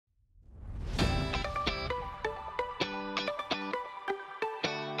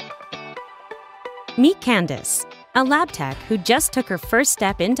Meet Candace, a lab tech who just took her first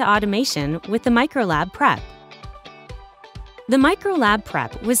step into automation with the Microlab Prep. The Microlab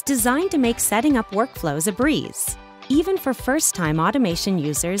Prep was designed to make setting up workflows a breeze, even for first-time automation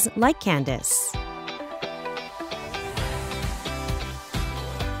users like Candace.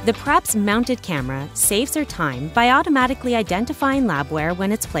 The Prep's mounted camera saves her time by automatically identifying labware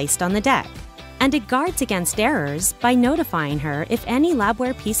when it's placed on the deck, and it guards against errors by notifying her if any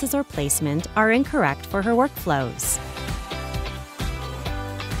labware pieces or placement are incorrect for her workflows.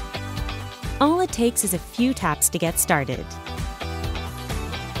 All it takes is a few taps to get started.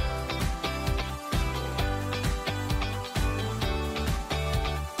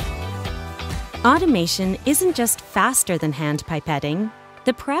 Automation isn't just faster than hand pipetting.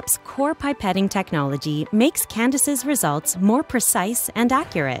 The Prep's core pipetting technology makes Candace's results more precise and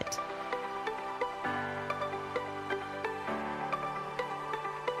accurate.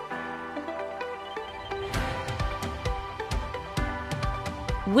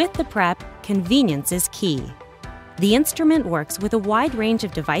 With the Prep, convenience is key. The instrument works with a wide range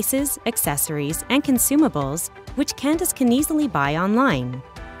of devices, accessories, and consumables, which Candace can easily buy online.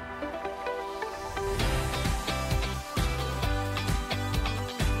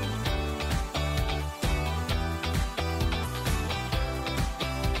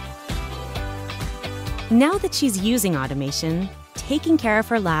 Now that she's using automation, taking care of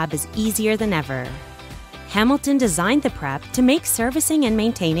her lab is easier than ever. Hamilton designed the Prep to make servicing and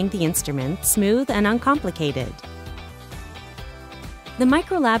maintaining the instrument smooth and uncomplicated. The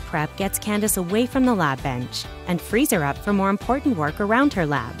Microlab Prep gets Candace away from the lab bench and frees her up for more important work around her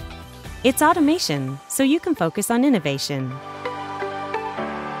lab. It's automation, so you can focus on innovation.